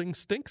adulting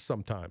stinks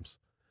sometimes.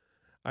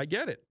 I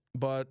get it,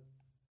 but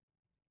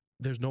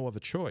there's no other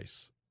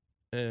choice.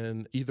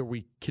 And either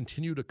we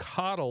continue to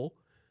coddle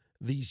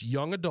these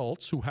young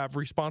adults who have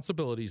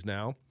responsibilities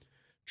now,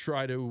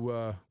 try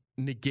to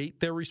negate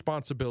their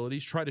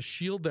responsibilities, try to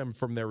shield them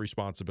from their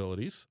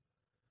responsibilities,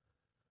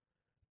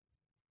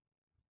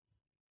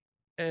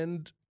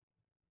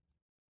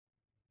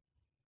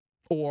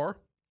 or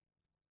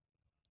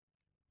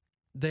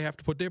they have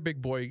to put their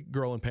big boy,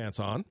 girl, and pants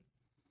on,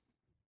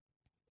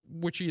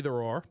 which either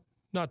or,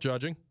 not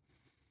judging,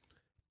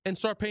 and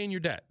start paying your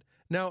debt.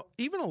 Now,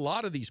 even a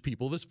lot of these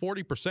people, this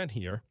 40%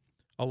 here,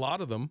 a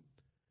lot of them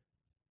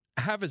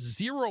have a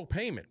zero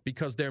payment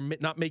because they're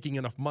not making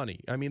enough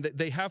money. I mean,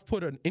 they have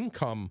put an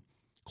income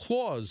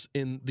clause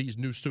in these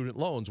new student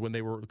loans when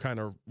they were kind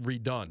of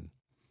redone,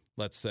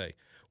 let's say,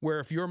 where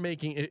if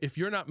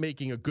you're not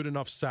making a good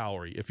enough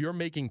salary, if you're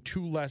making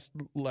too less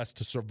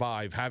to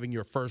survive having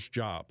your first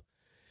job,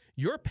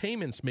 your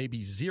payments may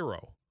be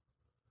zero.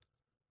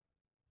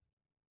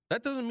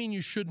 That doesn't mean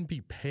you shouldn't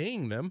be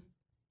paying them.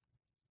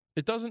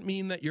 It doesn't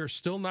mean that you're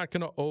still not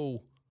going to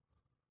owe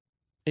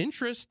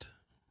interest.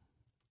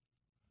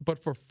 But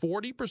for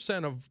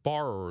 40% of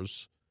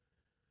borrowers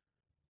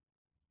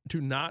to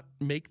not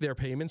make their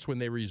payments when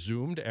they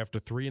resumed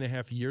after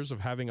 3.5 years of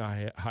having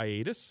a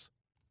hiatus,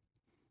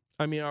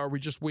 I mean, are we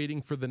just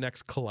waiting for the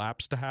next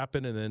collapse to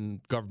happen and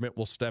then government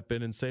will step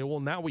in and say,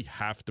 well, now we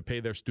have to pay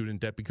their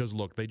student debt because,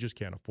 look, they just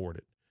can't afford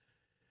it?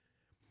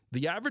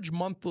 The average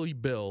monthly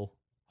bill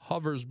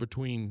hovers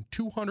between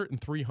 $200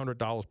 and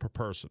 $300 per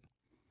person,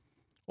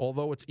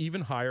 although it's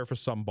even higher for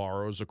some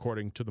borrowers,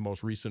 according to the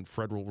most recent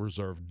Federal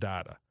Reserve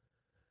data.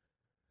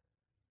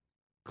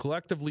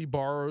 Collectively,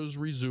 borrowers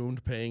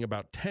resumed paying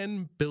about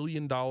 $10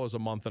 billion a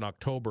month in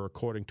October,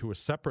 according to a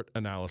separate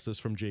analysis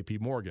from J.P.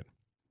 Morgan.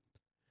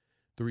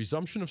 The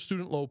resumption of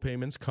student loan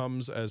payments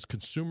comes as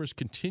consumers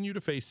continue to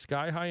face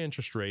sky-high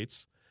interest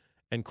rates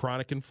and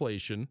chronic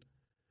inflation,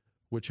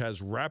 which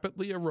has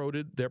rapidly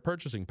eroded their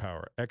purchasing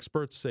power.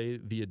 Experts say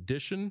the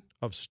addition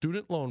of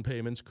student loan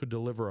payments could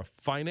deliver a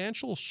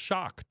financial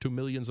shock to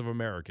millions of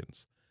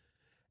Americans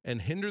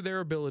and hinder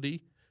their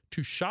ability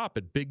to shop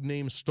at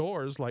big-name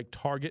stores like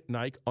Target,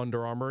 Nike,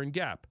 Under Armour, and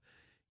Gap.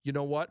 You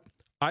know what?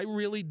 I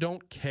really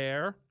don't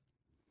care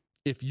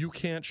if you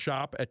can't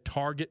shop at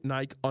Target,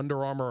 Nike,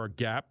 Under Armour, or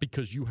Gap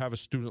because you have a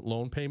student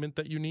loan payment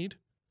that you need.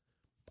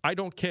 I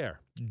don't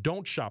care.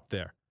 Don't shop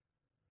there.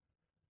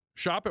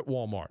 Shop at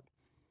Walmart.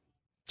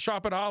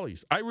 Shop at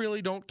Ollie's. I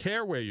really don't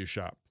care where you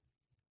shop.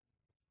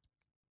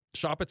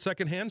 Shop at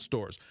secondhand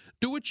stores.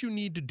 Do what you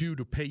need to do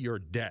to pay your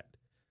debt.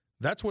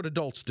 That's what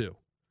adults do.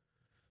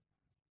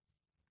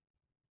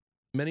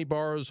 Many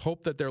borrowers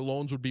hoped that their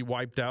loans would be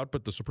wiped out,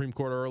 but the Supreme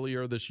Court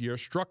earlier this year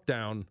struck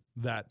down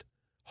that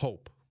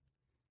hope.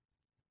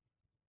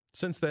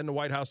 Since then, the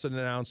White House had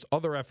announced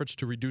other efforts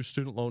to reduce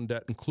student loan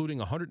debt, including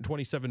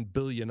 $127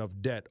 billion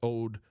of debt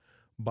owed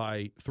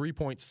by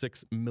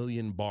 3.6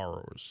 million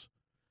borrowers.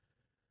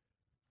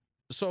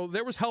 So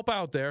there was help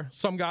out there.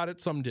 Some got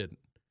it, some didn't.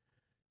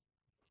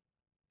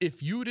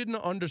 If you didn't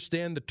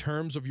understand the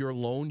terms of your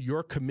loan,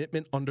 your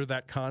commitment under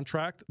that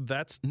contract,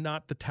 that's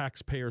not the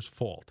taxpayer's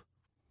fault.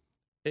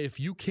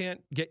 If you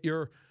can't get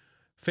your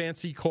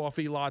fancy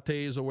coffee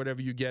lattes or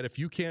whatever you get, if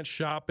you can't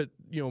shop at,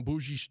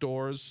 bougie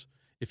stores,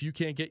 if you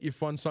can't get your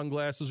fun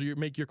sunglasses or you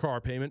make your car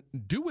payment,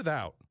 do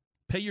without.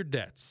 Pay your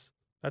debts.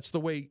 That's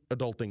the way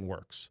adulting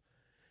works.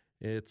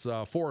 It's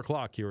 4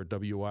 o'clock here at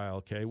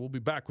WILK. We'll be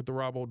back with the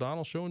Rob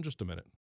O'Donnell Show in just a minute.